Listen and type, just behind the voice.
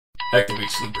Activate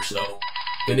sleeper cell.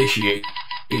 Initiate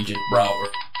Agent Bauer.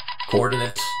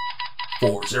 Coordinates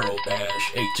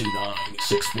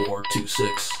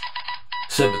 40-829-6426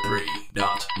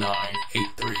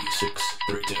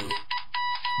 73.983-632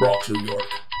 Bronx, New York.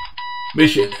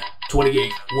 Mission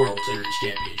 28th World Series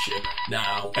Championship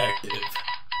now active.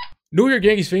 New York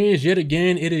Yankees fans, yet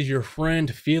again, it is your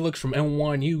friend Felix from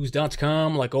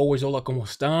NYYNEWS.com. Like always, hola, como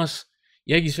estas?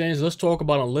 Yankees fans, let's talk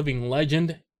about a living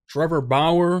legend, Trevor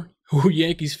Bauer, who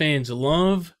Yankees fans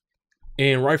love.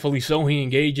 And rightfully so, he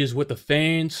engages with the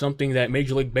fans, something that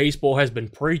Major League Baseball has been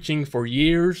preaching for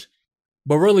years.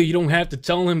 But really, you don't have to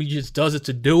tell him, he just does it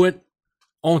to do it.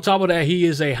 On top of that, he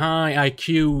is a high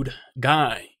IQ'd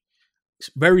guy.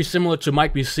 Very similar to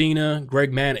Mike Mussina,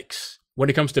 Greg Maddux. When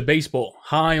it comes to baseball,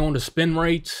 high on the spin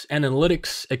rates,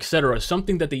 analytics, etc.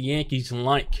 Something that the Yankees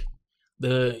like.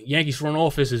 The Yankees front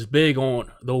office is big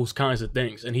on those kinds of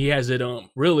things. And he has it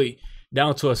really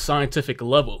down to a scientific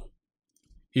level.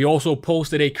 He also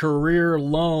posted a career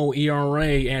low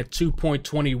ERA at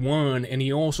 2.21, and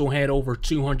he also had over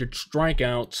 200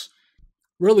 strikeouts.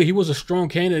 Really, he was a strong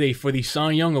candidate for the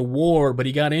Cy Young Award, but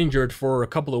he got injured for a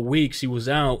couple of weeks. He was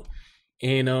out,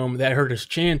 and that hurt his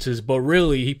chances. But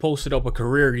really, he posted up a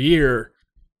career year.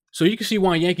 So you can see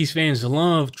why Yankees fans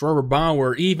love Trevor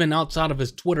Bauer, even outside of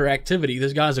his Twitter activity.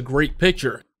 This guy's a great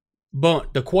pitcher.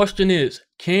 But the question is,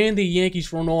 can the Yankees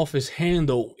front office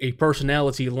handle a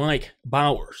personality like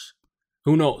Bauer's?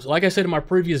 Who knows? Like I said in my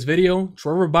previous video,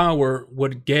 Trevor Bauer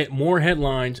would get more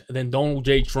headlines than Donald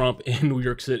J. Trump in New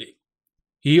York City.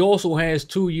 He also has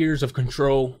 2 years of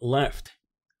control left.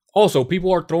 Also,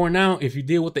 people are throwing out, if you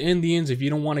deal with the Indians, if you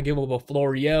don't want to give up a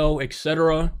Florial,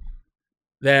 etc.,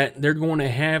 that they're going to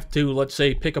have to, let's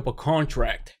say, pick up a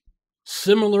contract.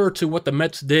 Similar to what the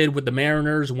Mets did with the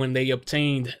Mariners when they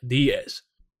obtained Diaz.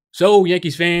 So,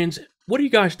 Yankees fans, what do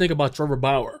you guys think about Trevor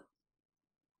Bauer?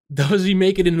 Does he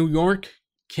make it in New York?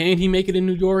 Can he make it in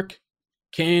New York?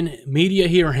 Can media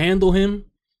here handle him?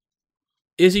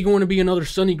 Is he going to be another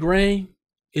Sonny Gray?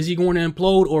 Is he going to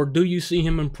implode? Or do you see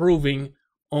him improving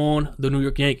on the New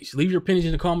York Yankees? Leave your opinions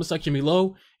in the comment section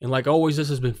below. And like always, this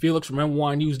has been Felix from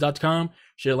NYYNEWS.com.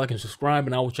 Share, like, and subscribe,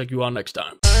 and I will check you out next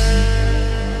time.